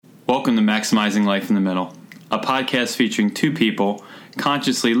Welcome to Maximizing Life in the Middle, a podcast featuring two people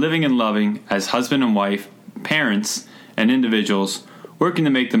consciously living and loving as husband and wife, parents, and individuals working to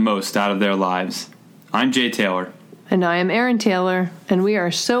make the most out of their lives. I'm Jay Taylor. And I am Erin Taylor, and we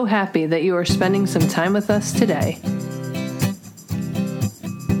are so happy that you are spending some time with us today.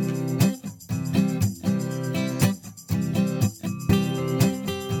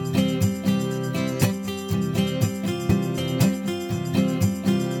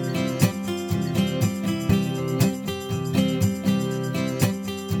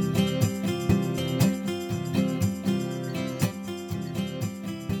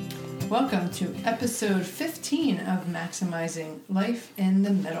 Welcome to episode 15 of Maximizing Life in the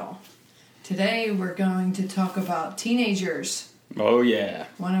Middle. Today we're going to talk about teenagers. Oh, yeah.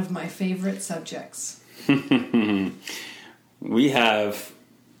 One of my favorite subjects. We have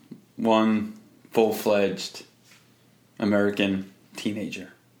one full-fledged American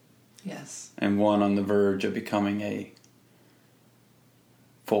teenager. Yes. And one on the verge of becoming a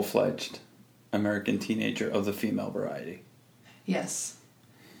full-fledged American teenager of the female variety. Yes.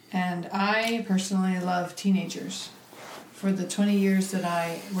 And I personally love teenagers. For the 20 years that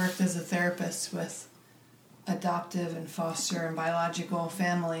I worked as a therapist with adoptive and foster and biological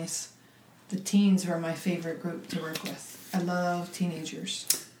families, the teens were my favorite group to work with. I love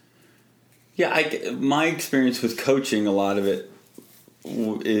teenagers. Yeah, my experience with coaching, a lot of it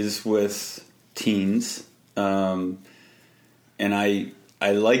is with teens. And I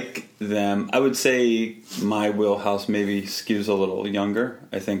like them. I would say my wheelhouse maybe skews a little younger.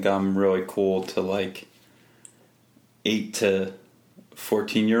 I think I'm really cool to like 8 to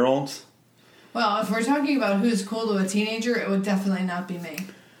 14-year-olds. Well, if we're talking about who's cool to a teenager, it would definitely not be me.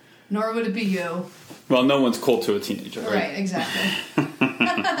 Nor would it be you. Well, no one's cool to a teenager, right? Right, exactly.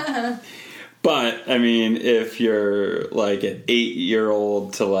 But, I mean, if you're like an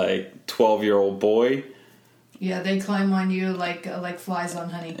 8-year-old to like 12-year-old boy... Yeah, they climb on you like flies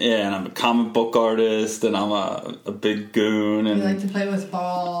on honey. Yeah, and I'm a comic book artist, and I'm a big goon. And you like to play with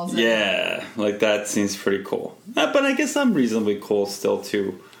balls. Yeah, like that seems pretty cool. But I guess I'm reasonably cool still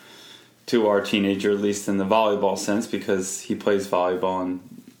to our teenager, at least in the volleyball sense, because he plays volleyball, and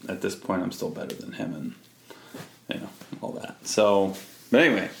at this point I'm still better than him, and all that. So, but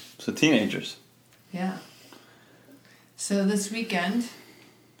anyway, so teenagers. Yeah. So this weekend...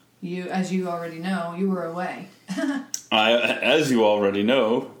 as you already know, you were away. As you already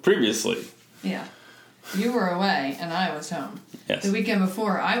know, previously. Yeah. You were away, and I was home. Yes. The weekend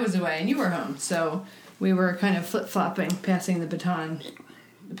before, I was away, and you were home. So we were kind of flip-flopping, passing the baton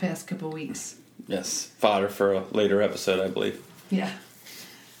the past couple weeks. Yes. Fodder for a later episode, I believe. Yeah.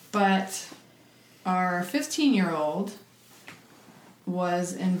 But our 15-year-old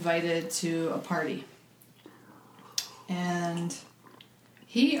was invited to a party. And...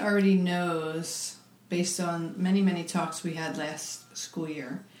 he already knows, based on many, many talks we had last school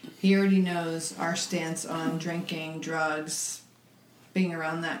year, he already knows our stance on drinking, drugs, being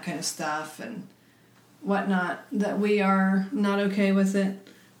around that kind of stuff and whatnot, that we are not okay with it.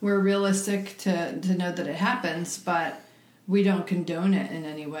 We're realistic to know that it happens, but we don't condone it in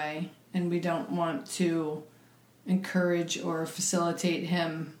any way, and we don't want to encourage or facilitate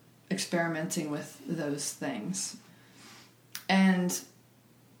him experimenting with those things. And...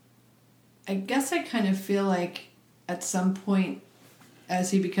 I guess I kind of feel like at some point,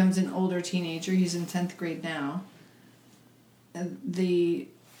 as he becomes an older teenager, he's in 10th grade now, the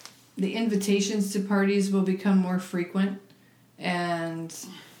invitations to parties will become more frequent, and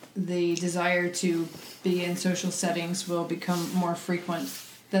the desire to be in social settings will become more frequent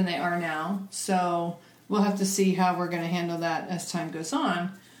than they are now. So we'll have to see how we're going to handle that as time goes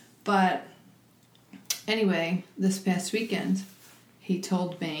on. But anyway, this past weekend... he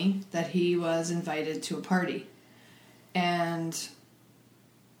told me that he was invited to a party. And,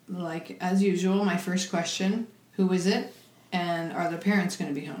 like, as usual, my first question, who is it? And are the parents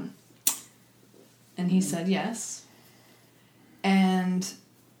going to be home? And he said yes. And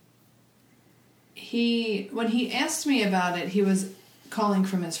when he asked me about it, he was calling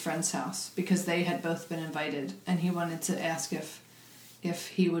from his friend's house because they had both been invited. And he wanted to ask if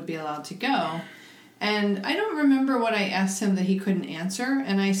he would be allowed to go. And I don't remember what I asked him that he couldn't answer.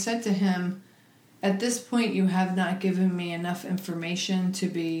 And I said to him, at this point, you have not given me enough information to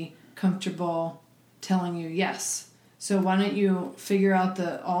be comfortable telling you yes. So why don't you figure out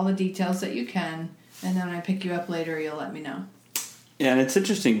all the details that you can, and then when I pick you up later, you'll let me know. Yeah, and it's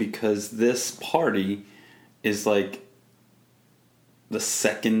interesting because this party is like the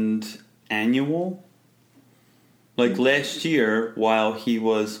second annual. Like last year, while he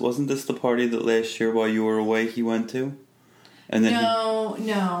wasn't this the party that last year while you were away he went to? And then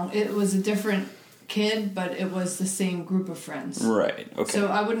No, it was a different kid, but it was the same group of friends. Right. Okay. So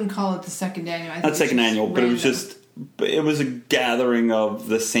I wouldn't call it the second annual. Not second annual, but it was a gathering of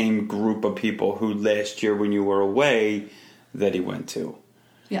the same group of people who last year when you were away that he went to.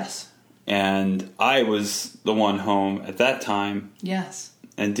 Yes. And I was the one home at that time. Yes.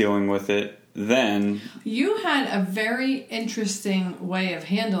 And dealing with it then. You had a very interesting way of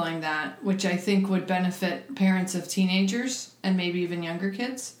handling that, which I think would benefit parents of teenagers and maybe even younger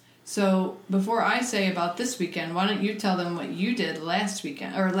kids. So before I say about this weekend, why don't you tell them what you did last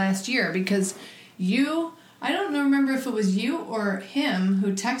weekend or last year? Because I don't remember if it was you or him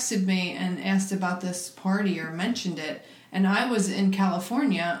who texted me and asked about this party or mentioned it. And I was in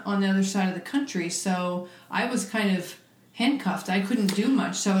California on the other side of the country, so I was kind of handcuffed. I couldn't do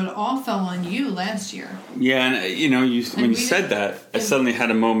much, so it all fell on you last year. Yeah, and when you said that, I suddenly had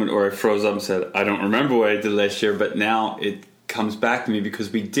a moment where I froze up and said, I don't remember what I did last year, but now it comes back to me because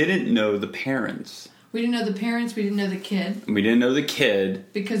we didn't know the parents. We didn't know the parents, we didn't know the kid. We didn't know the kid.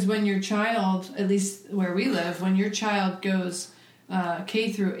 Because when your child, at least where we live, when your child goes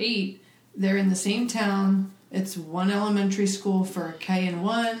K through 8, they're in the same town. It's one elementary school for K and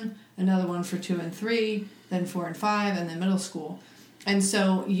 1, another one for 2 and 3, then 4 and 5, and then middle school. And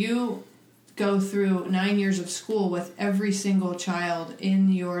so you go through 9 years of school with every single child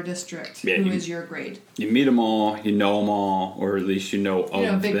in your district who is your grade. You meet them all, you know them all, or at least you know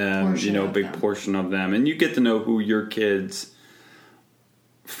of them, a big portion of them. And you get to know who your kids'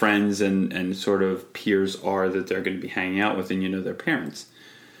 friends and sort of peers are that they're going to be hanging out with, and you know their parents.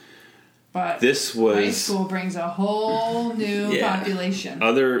 But high school brings a whole new population.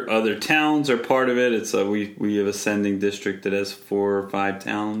 Other towns are part of it. It's we have a sending district that has 4 or 5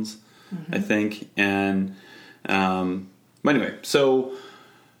 towns, I think. And but anyway,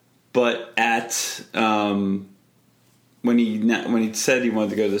 but at when he said he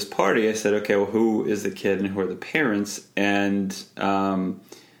wanted to go to this party, I said, okay, well, who is the kid and who are the parents? And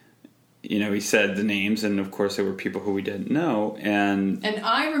he said the names, and of course there were people who we didn't know. And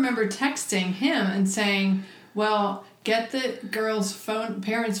I remember texting him and saying, well, get the girl's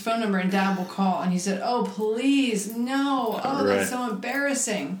parents' phone number and Dad will call. And he said, oh, please, no. Oh, that's so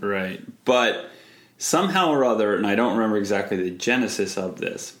embarrassing. Right. But somehow or other, and I don't remember exactly the genesis of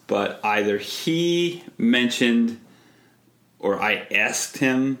this, but either he mentioned or I asked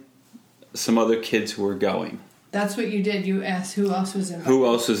him some other kids who were going. That's what you did. You asked who else was invited. Who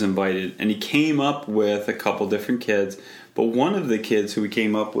else was invited. And he came up with a couple different kids. But one of the kids who he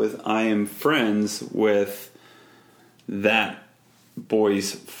came up with, I am friends with that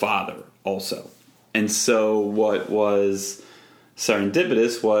boy's father also. And so what was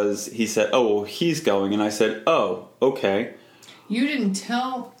serendipitous was he said, oh, well, he's going. And I said, oh, okay. You didn't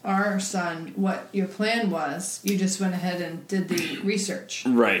tell our son what your plan was. You just went ahead and did the research.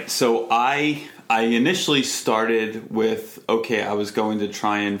 Right. So I initially started with, okay, I was going to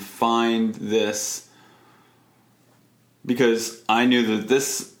try and find this because I knew that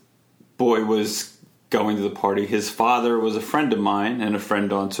this boy was going to the party. His father was a friend of mine and a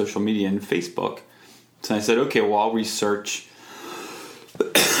friend on social media and Facebook. So I said, okay, well, I'll research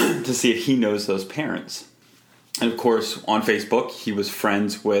to see if he knows those parents. And of course, on Facebook, he was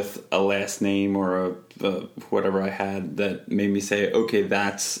friends with a last name or whatever I had that made me say, okay,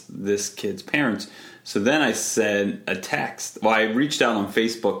 that's this kid's parents. So then I sent a text. Well, I reached out on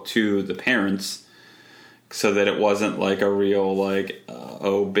Facebook to the parents so that it wasn't like a real,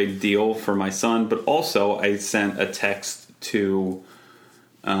 big deal for my son. But also, I sent a text to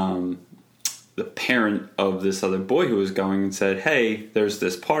the parent of this other boy who was going and said, hey, there's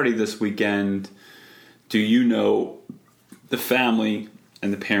this party this weekend. Do you know the family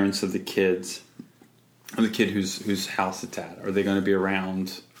and the parents of the kids, of the kid whose house it's at? Are they going to be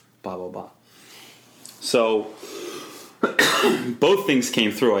around? Blah, blah, blah. So both things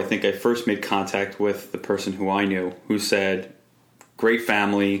came through. I think I first made contact with the person who I knew who said, great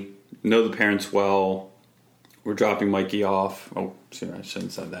family, know the parents well. We're dropping Mikey off. Oh, sorry, I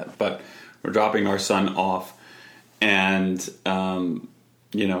shouldn't have said that. But we're dropping our son off. And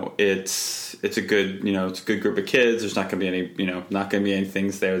it's a good, it's a good group of kids. There's not going to be any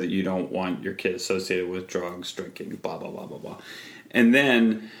things there that you don't want your kid associated with drugs, drinking, blah, blah, blah, blah, blah. And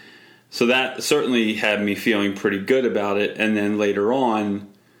then, so that certainly had me feeling pretty good about it. And then later on,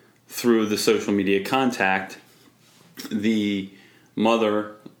 through the social media contact, the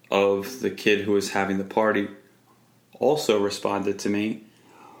mother of the kid who was having the party also responded to me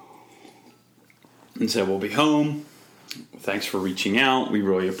and said, we'll be home. Thanks for reaching out. We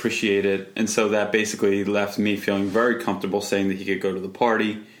really appreciate it. And so that basically left me feeling very comfortable saying that he could go to the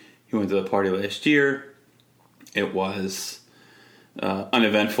party. He went to the party last year. It was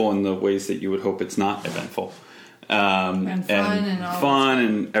uneventful in the ways that you would hope it's not eventful. And fun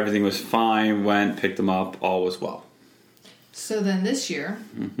and everything was fine. Went, picked them up, all was well. So then this year,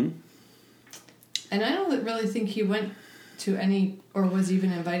 and I don't really think he went to any or was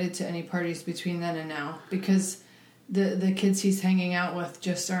even invited to any parties between then and now, because the kids he's hanging out with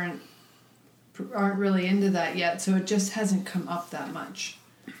just aren't really into that yet, so it just hasn't come up that much.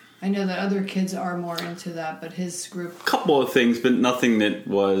 I know that other kids are more into that, but his group... Couple of things, but nothing that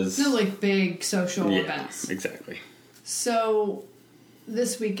was... No, like big social events. Exactly. So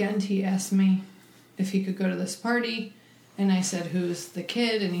this weekend he asked me if he could go to this party, and I said, who's the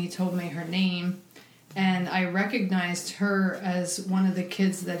kid? And he told me her name, and I recognized her as one of the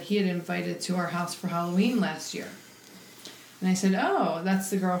kids that he had invited to our house for Halloween last year. And I said, oh, that's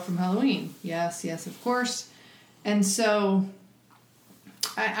the girl from Halloween. Yes, of course. And so...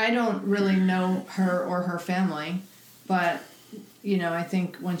 I don't really know her or her family, but, you know, I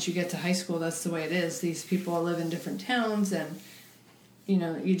think once you get to high school, that's the way it is. These people live in different towns, and, you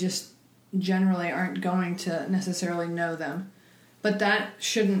know, you just generally aren't going to necessarily know them. But that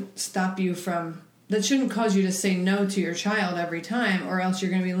shouldn't stop you from... That shouldn't cause you to say no to your child every time, or else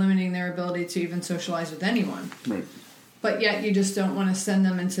you're going to be limiting their ability to even socialize with anyone. Right. But yet you just don't want to send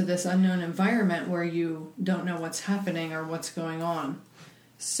them into this unknown environment where you don't know what's happening or what's going on.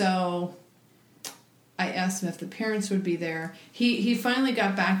 So I asked him if the parents would be there. He finally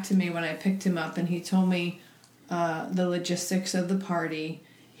got back to me when I picked him up, and he told me the logistics of the party.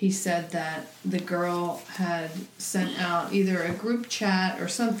 He said that the girl had sent out either a group chat or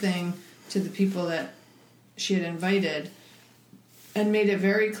something to the people that she had invited and made it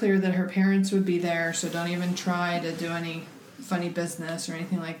very clear that her parents would be there, so don't even try to do any funny business or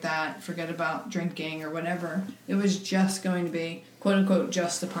anything like that. Forget about drinking or whatever. It was just going to be, quote unquote,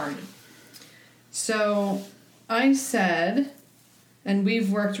 just a party. So I said, and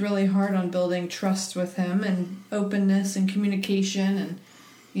we've worked really hard on building trust with him and openness and communication and,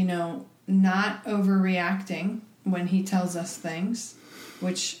 you know, not overreacting when he tells us things,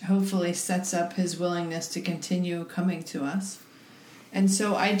 which hopefully sets up his willingness to continue coming to us. And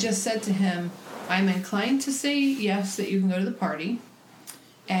so I just said to him, I'm inclined to say yes, that you can go to the party.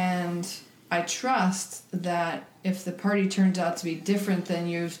 And I trust that if the party turns out to be different than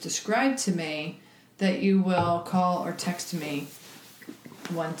you've described to me, that you will call or text me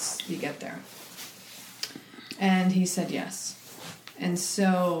once you get there. And he said yes. And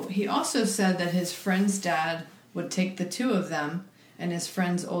so he also said that his friend's dad would take the two of them, and his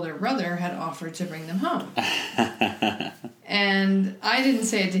friend's older brother had offered to bring them home. And I didn't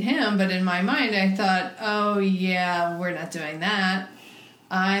say it to him, but in my mind I thought, oh yeah, we're not doing that.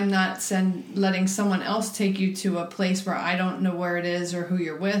 I'm not letting someone else take you to a place where I don't know where it is or who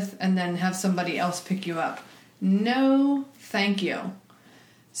you're with, and then have somebody else pick you up. No, thank you.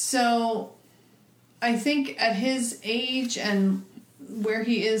 So I think at his age and where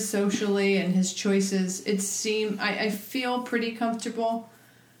he is socially and his choices, I feel pretty comfortable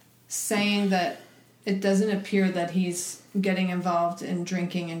saying that it doesn't appear that he's getting involved in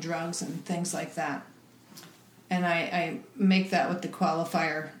drinking and drugs and things like that. And I make that with the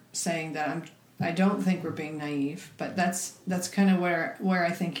qualifier saying that I don't think we're being naive, but that's kind of where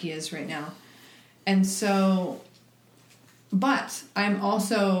I think he is right now. And so, but I'm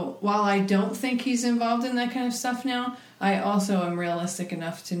also, while I don't think he's involved in that kind of stuff now, I also am realistic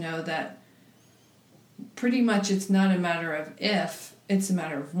enough to know that pretty much it's not a matter of if, it's a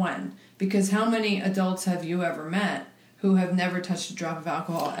matter of when. Because how many adults have you ever met who have never touched a drop of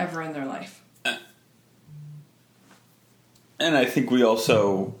alcohol ever in their life? And I think we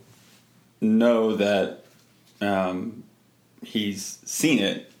also know that he's seen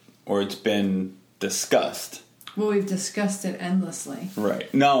it, or it's been discussed. Well, we've discussed it endlessly.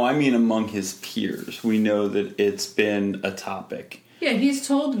 Right. No, I mean among his peers. We know that it's been a topic. Yeah, he's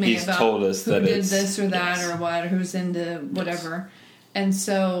told me about told us who that did this or that or what, or who's into whatever. Yes. And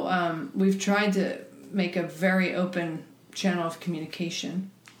so we've tried to make a very open channel of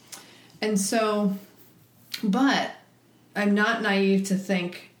communication. And so, but I'm not naive to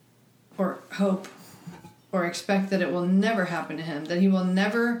think or hope or expect that it will never happen to him, that he will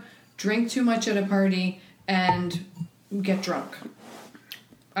never drink too much at a party and get drunk.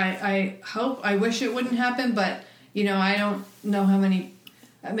 I hope, I wish it wouldn't happen, but, you know, I don't know how many,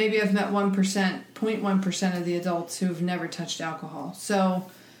 maybe I've met 0.1% of the adults who've never touched alcohol. So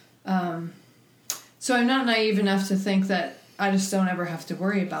I'm not naive enough to think that I just don't ever have to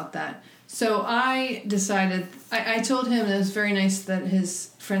worry about that. So I decided, I told him it was very nice that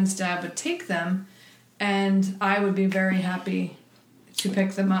his friend's dad would take them, and I would be very happy to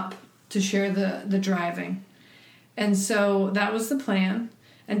pick them up, to share the driving. And so that was the plan.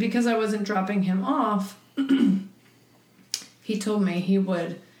 And because I wasn't dropping him off, he told me he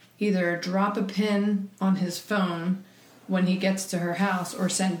would either drop a pin on his phone when he gets to her house or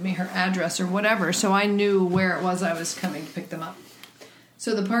send me her address or whatever. So I knew where it was I was coming to pick them up.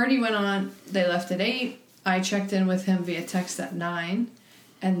 So the party went on. They left at 8. I checked in with him via text at 9.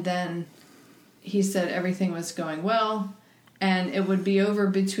 And then he said everything was going well. And it would be over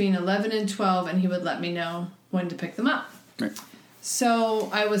between 11 and 12, and he would let me know when to pick them up. Right. So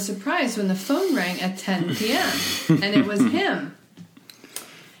I was surprised when the phone rang at 10 p.m. and it was him.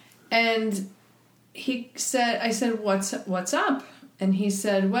 And I said, what's up? And he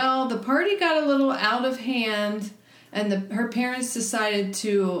said, well, the party got a little out of hand, and her parents decided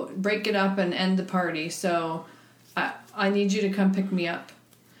to break it up and end the party. So I need you to come pick me up.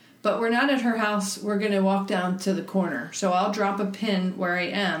 But we're not at her house. We're going to walk down to the corner. So I'll drop a pin where I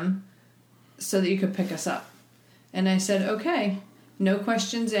am so that you could pick us up. And I said, okay. No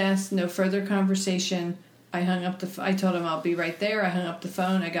questions asked. No further conversation. I hung up I told him I'll be right there. I hung up the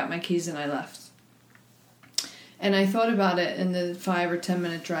phone. I got my keys and I left. And I thought about it in the 5 or 10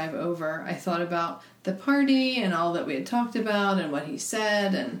 minute drive over. I thought about the party and all that we had talked about and what he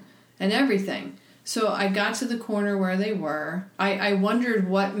said and everything. So I got to the corner where they were. I wondered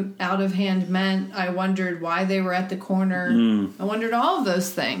what out of hand meant. I wondered why they were at the corner. I wondered all of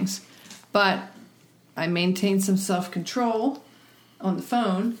those things. But I maintained some self-control on the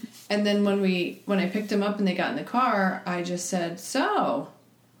phone. And then when I picked them up and they got in the car, I just said, so,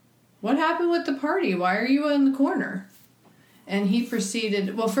 what happened with the party? Why are you in the corner? And he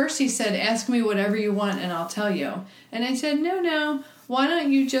proceeded, well, first he said, ask me whatever you want and I'll tell you. And I said, no, why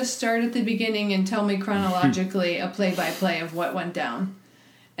don't you just start at the beginning and tell me chronologically a play-by-play of what went down?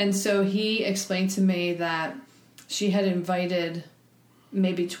 And so he explained to me that she had invited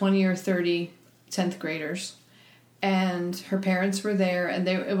maybe 20 or 30 10th graders, and her parents were there, and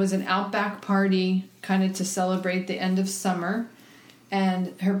it was an outback party kind of to celebrate the end of summer.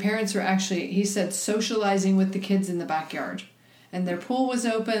 And her parents were actually, he said, socializing with the kids in the backyard. And their pool was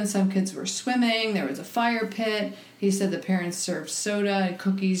open. Some kids were swimming. There was a fire pit. He said the parents served soda and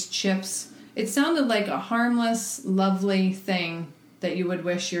cookies, chips. It sounded like a harmless, lovely thing that you would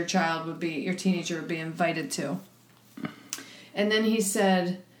wish your teenager would be invited to. And then he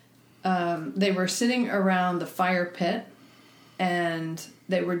said they were sitting around the fire pit, and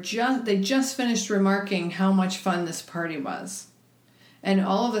they just finished remarking how much fun this party was. And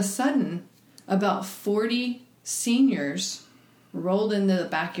all of a sudden, about 40 seniors rolled into the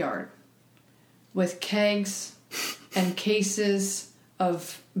backyard with kegs and cases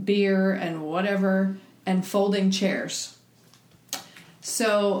of beer and whatever, and folding chairs.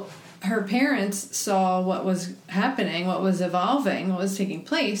 So her parents saw what was happening, what was evolving, what was taking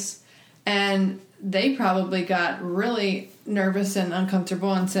place, and they probably got really nervous and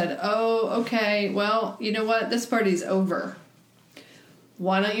uncomfortable and said, oh, okay, well, you know what? This party's over.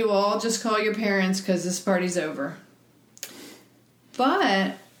 Why don't you all just call your parents because this party's over?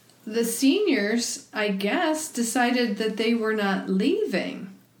 But the seniors, I guess, decided that they were not leaving.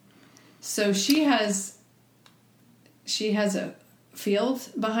 So she has a field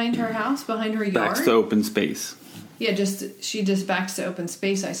behind her house, behind her yard. Backs to open space. Yeah, she just backs to open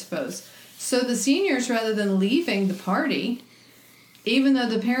space, I suppose. So the seniors, rather than leaving the party, even though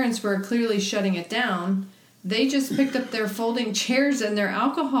the parents were clearly shutting it down, they just picked up their folding chairs and their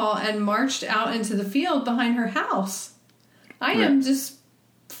alcohol and marched out into the field behind her house. I am just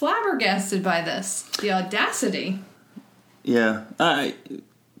flabbergasted by this. The audacity. Yeah. I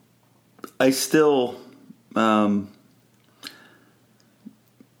still always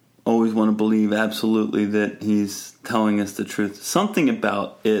want to believe absolutely that he's telling us the truth. Something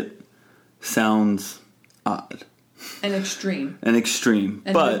about it sounds odd. And extreme. And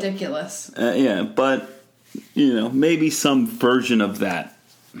ridiculous. But, maybe some version of that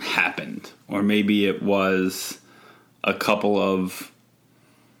happened. Or maybe it was a couple of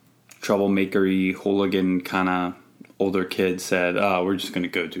troublemakery, hooligan kind of older kids said, oh, we're just going to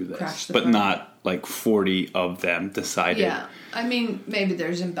go do this. But not like 40 of them decided. Yeah. I mean, maybe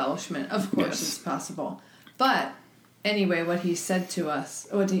there's embellishment. Of course, yes. It's possible. But anyway, what he said to us,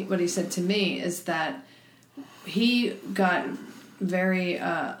 what he said to me is that he got very,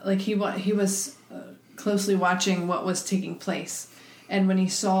 he was closely watching what was taking place. And when he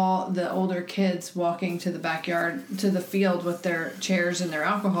saw the older kids walking to the backyard, to the field with their chairs and their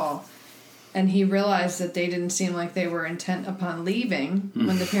alcohol, and he realized that they didn't seem like they were intent upon leaving,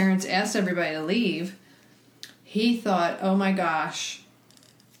 when the parents asked everybody to leave, he thought, oh my gosh,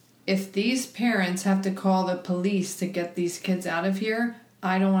 if these parents have to call the police to get these kids out of here,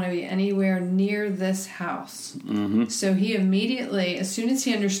 I don't want to be anywhere near this house. Mm-hmm. So he immediately, as soon as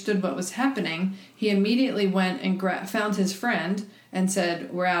he understood what was happening, he immediately went and found his friend and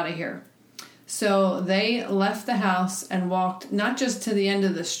said, we're out of here. So they left the house and walked not just to the end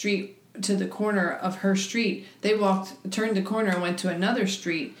of the street, to the corner of her street. They turned the corner and went to another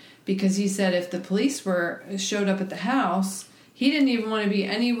street because he said if the police showed up at the house, he didn't even want to be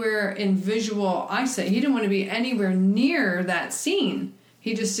anywhere in visual eyesight. He didn't want to be anywhere near that scene.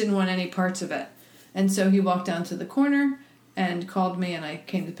 He just didn't want any parts of it. And so he walked down to the corner and called me, and I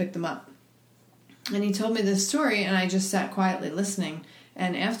came to pick them up. And he told me this story, and I just sat quietly listening.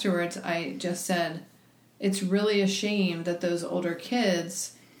 And afterwards, I just said, it's really a shame that those older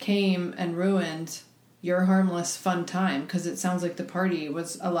kids came and ruined your harmless, fun time, because it sounds like the party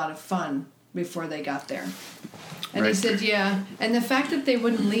was a lot of fun before they got there. And he said, yeah. And the fact that they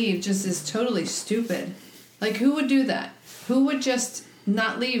wouldn't leave just is totally stupid. Like, who would do that? Who would just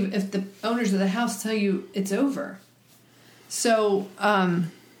not leave if the owners of the house tell you it's over? So,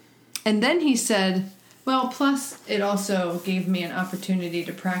 and then he said, well, plus it also gave me an opportunity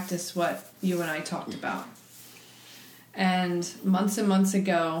to practice what you and I talked about. And months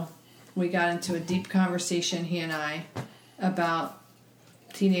ago, we got into a deep conversation, he and I, about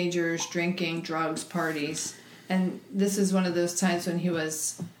teenagers, drinking, drugs, parties. And this is one of those times when he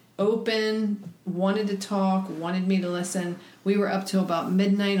was open, wanted to talk, wanted me to listen. We were up till about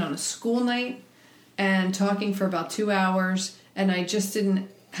midnight on a school night and talking for about 2 hours. And I just didn't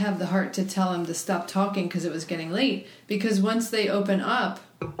have the heart to tell him to stop talking because it was getting late. Because once they open up,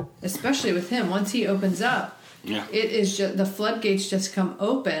 especially with him, once he opens up, yeah, it is just the floodgates just come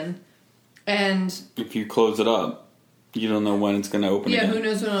open. And if you close it up, you don't know when it's going to open again. Yeah, who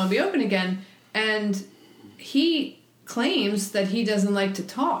knows when it'll be open again. And he claims that he doesn't like to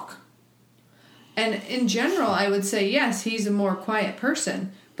talk. And in general, I would say, yes, he's a more quiet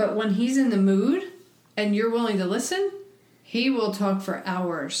person. But when he's in the mood and you're willing to listen, he will talk for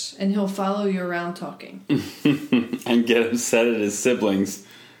hours. And he'll follow you around talking. And get upset at his siblings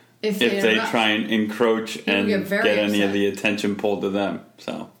if they try and encroach and get any of the attention pulled to them.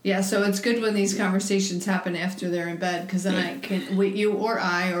 So it's good when these conversations happen after they're in bed, because then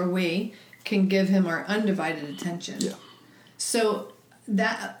we can give him our undivided attention. Yeah. So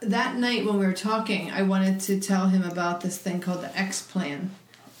that night when we were talking, I wanted to tell him about this thing called the X Plan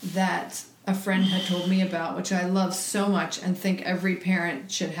that a friend had told me about, which I love so much and think every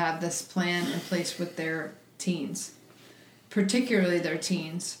parent should have this plan in place with their teens, particularly their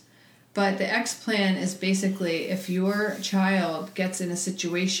teens. But the X Plan is basically if your child gets in a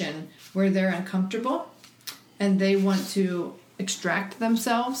situation where they're uncomfortable and they want to extract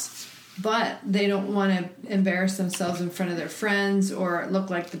themselves, but they don't want to embarrass themselves in front of their friends or look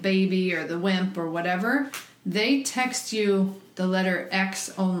like the baby or the wimp or whatever, they text you the letter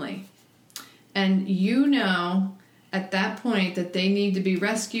X only. And you know at that point that they need to be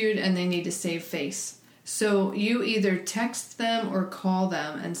rescued and they need to save face. So you either text them or call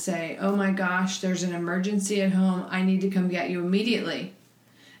them and say, oh my gosh, there's an emergency at home. I need to come get you immediately.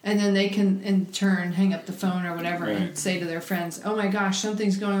 And then they can, in turn, hang up the phone or whatever and say to their friends, oh my gosh,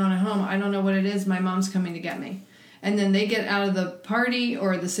 something's going on at home. I don't know what it is. My mom's coming to get me. And then they get out of the party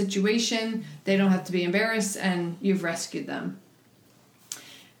or the situation. They don't have to be embarrassed, and you've rescued them.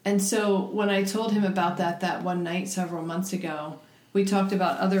 And so when I told him about that one night several months ago, we talked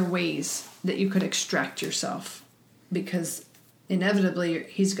about other ways that you could extract yourself, because inevitably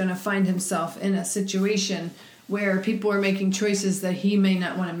he's going to find himself in a situation where people are making choices that he may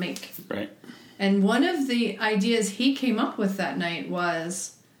not want to make. Right. And one of the ideas he came up with that night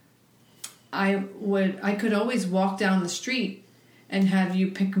was I could always walk down the street and have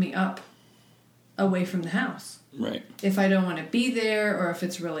you pick me up away from the house. Right. If I don't want to be there, or if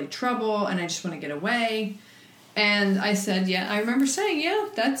it's really trouble and I just want to get away. And I said, I remember saying,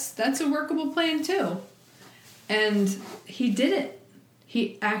 that's a workable plan too. And he did it.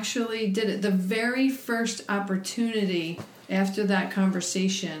 He actually did it. The very first opportunity after that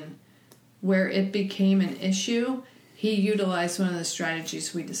conversation where it became an issue, he utilized one of the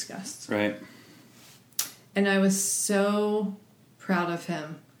strategies we discussed. Right. And I was so proud of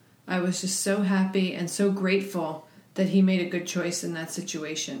him. I was just so happy and so grateful that he made a good choice in that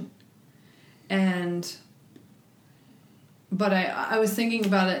situation. But I was thinking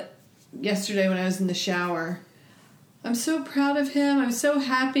about it yesterday when I was in the shower. I'm so proud of him. I'm so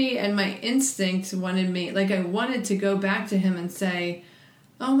happy. And my instinct wanted me, I wanted to go back to him and say,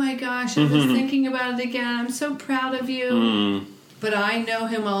 oh my gosh, I was thinking about it again. I'm so proud of you. Mm. But I know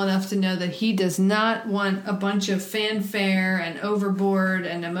him well enough to know that he does not want a bunch of fanfare and overboard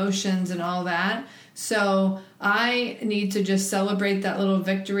and emotions and all that. So I need to just celebrate that little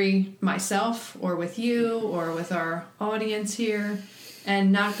victory myself or with you or with our audience here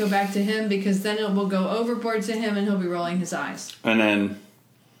and not go back to him, because then it will go overboard to him and he'll be rolling his eyes. And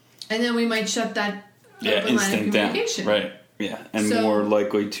then we might shut that open line of instant down. communication. Right. Yeah. And more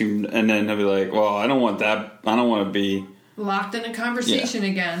likely to, and then he'll be like, well, I don't want that. I don't want to be locked in a conversation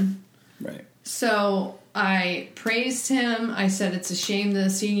again. Right. So I praised him. I said, it's a shame the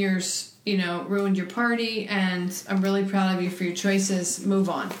seniors, ruined your party, and I'm really proud of you for your choices. Move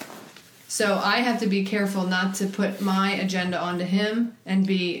on. So I have to be careful not to put my agenda onto him and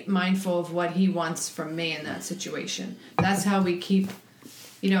be mindful of what he wants from me in that situation. That's how we keep,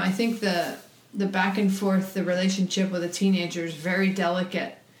 I think the back and forth, the relationship with a teenager is very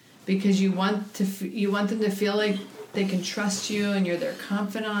delicate, because you want them to feel like they can trust you and you're their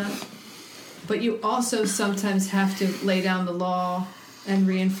confidant. But you also sometimes have to lay down the law and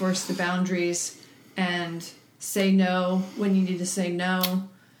reinforce the boundaries and say no when you need to say no.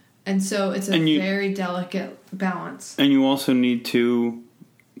 And so it's a very delicate balance. And you also need to,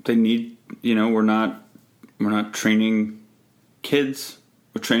 we're not training kids,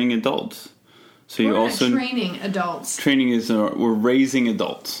 we're training adults. So we're not training adults. Training is, we're raising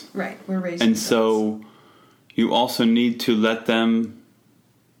adults. Right, we're raising adults. And so you also need to let them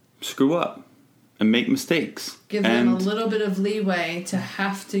screw up and make mistakes. Give them a little bit of leeway to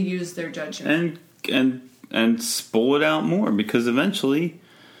have to use their judgment. And spoil it out more, because eventually,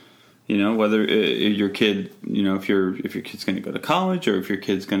 whether your kid, if your kid's going to go to college, or if your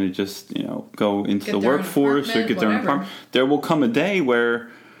kid's going to just, go into the workforce or get their own apartment, there will come a day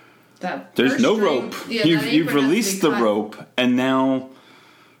where there's no rope. Yeah, you've released the rope, and now,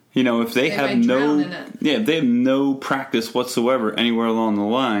 if they have no practice whatsoever anywhere along the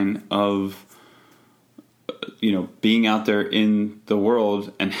line of, being out there in the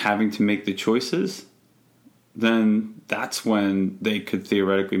world and having to make the choices, then that's when they could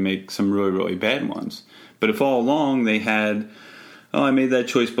theoretically make some really, really bad ones. But if all along they had, I made that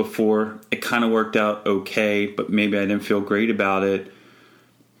choice before, it kind of worked out okay, but maybe I didn't feel great about it.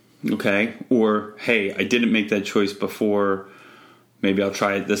 Okay. Or, hey, I didn't make that choice before, maybe I'll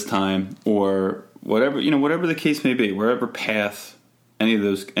try it this time, or whatever, whatever the case may be, wherever path any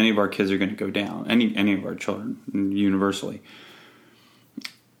of our kids are going to go down, any of our children universally,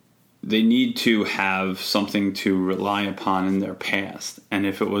 they need to have something to rely upon in their past. And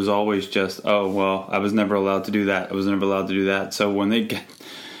if it was always just, I was never allowed to do that, so when they get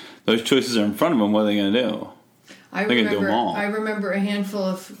those choices are in front of them, what are they going to do? I remember a handful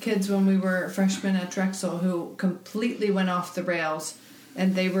of kids when we were freshmen at Drexel who completely went off the rails,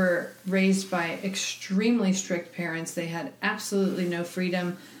 and they were raised by extremely strict parents. They had absolutely no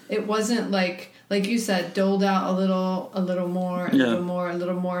freedom. It wasn't like you said, doled out a little more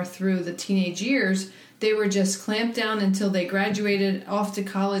through the teenage years. They were just clamped down until they graduated off to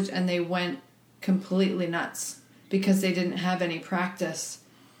college, and they went completely nuts because they didn't have any practice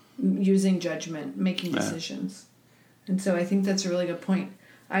using judgment, making decisions. And so I think that's a really good point.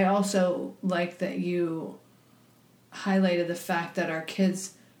 I also like that you highlighted the fact that our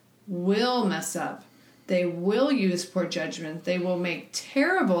kids will mess up. They will use poor judgment. They will make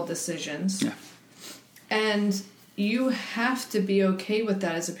terrible decisions. Yeah. And you have to be okay with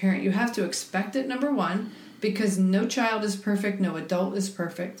that as a parent. You have to expect it, number one, because no child is perfect, no adult is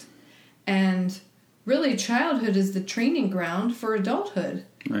perfect. And really, childhood is the training ground for adulthood.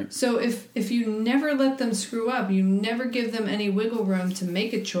 Right. So if you never let them screw up, you never give them any wiggle room to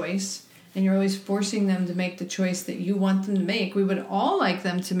make a choice, and you're always forcing them to make the choice that you want them to make, we would all like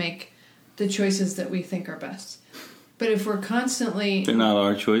them to make the choices that we think are best. But if we're constantly... They're not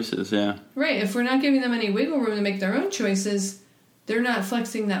our choices, yeah. Right. If we're not giving them any wiggle room to make their own choices, they're not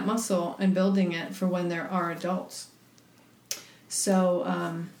flexing that muscle and building it for when there are adults. So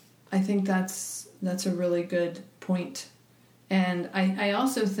I think that's a really good point. And I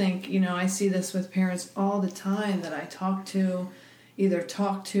also think, I see this with parents all the time that I talk to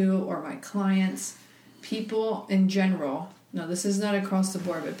or my clients. People in general, no, this is not across the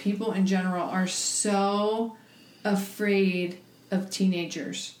board, but people in general are so afraid of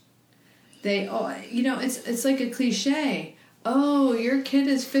teenagers. They, it's like a cliche. Oh, your kid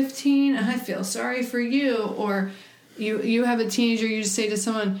is 15. I feel sorry for you. Or you have a teenager, you just say to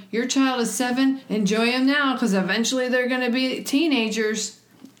someone, your child is 7, enjoy them now because eventually they're going to be teenagers.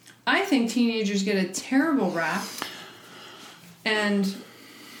 I think teenagers get a terrible rap, and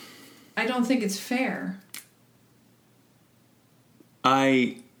I don't think it's fair.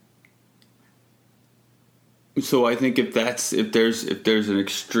 So I think if there's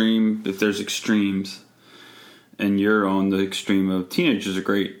extremes, and you're on the extreme of teenagers are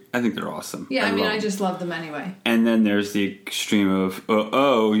great. I think they're awesome. Yeah, I love just love them anyway. And then there's the extreme of,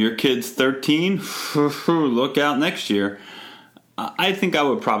 your kid's 13? Look out next year. I think I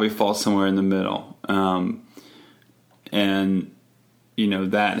would probably fall somewhere in the middle. And,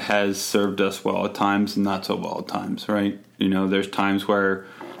 that has served us well at times and not so well at times, right? There's times where,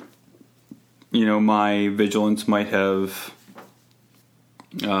 my vigilance might have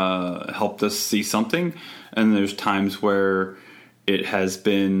helped us see something. And there's times where it has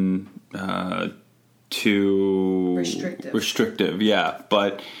been too restrictive. Yeah.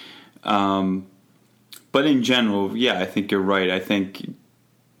 But in general, yeah, I think you're right. I think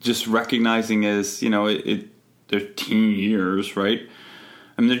just recognizing as, they're teen years, right?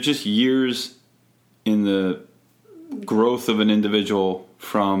 I mean, they're just years in the growth of an individual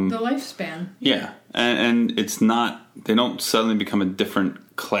from the lifespan. Yeah. And it's not, they don't suddenly become a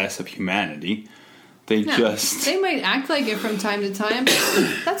different class of humanity. They might act like it from time to time,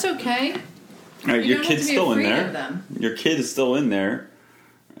 but that's okay. Right, your kid's still in there. Your kid is still in there.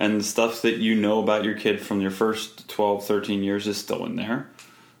 And the stuff that you know about your kid from your first 12, 13 years is still in there.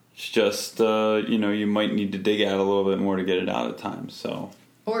 It's just, you might need to dig out a little bit more to get it out at times. So,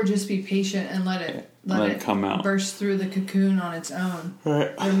 or just be patient and let it come out, burst through the cocoon on its own.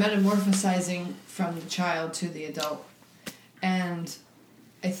 Right. They're metamorphosizing from the child to the adult. And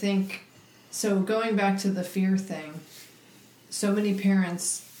I think, so going back to the fear thing, so many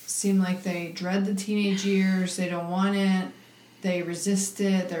parents seem like they dread the teenage years, they don't want it, they resist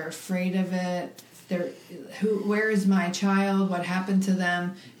it, they're afraid of it. Where is my child? What happened to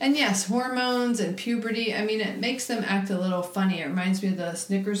them? And yes, hormones and puberty, it makes them act a little funny. It reminds me of the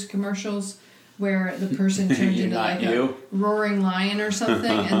Snickers commercials where the person turns into like a roaring lion or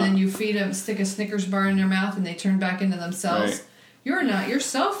something, and then you stick a Snickers bar in their mouth and they turn back into themselves. Right. You're not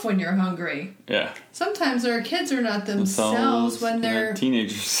yourself when you're hungry. Yeah. Sometimes our kids are not themselves when they're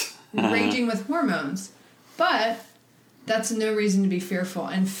teenagers. raging with hormones. But that's no reason to be fearful.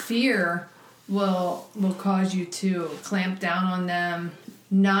 And fear will cause you to clamp down on them,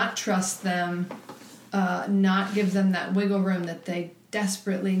 not trust them, not give them that wiggle room that they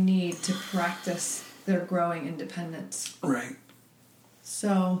desperately need to practice their growing independence. Right.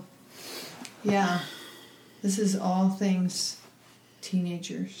 So, yeah, this is all things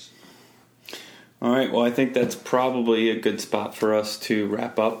teenagers. All right, well, I think that's probably a good spot for us to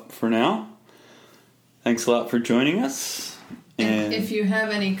wrap up for now. Thanks a lot for joining us. And if you have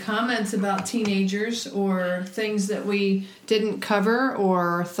any comments about teenagers or things that we didn't cover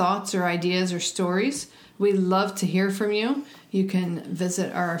or thoughts or ideas or stories, we'd love to hear from you. You can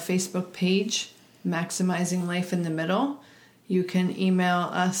visit our Facebook page, Maximizing Life in the Middle. You can email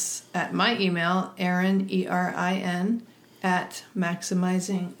us at my email, Erin, ERIN, at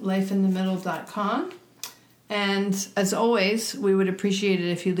maximizinglifeinthemiddle.com. And as always, we would appreciate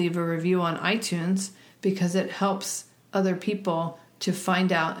it if you leave a review on iTunes because it helps other people to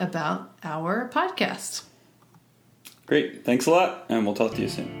find out about our podcast. Great. Thanks a lot, and we'll talk to you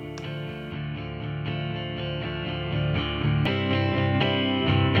soon.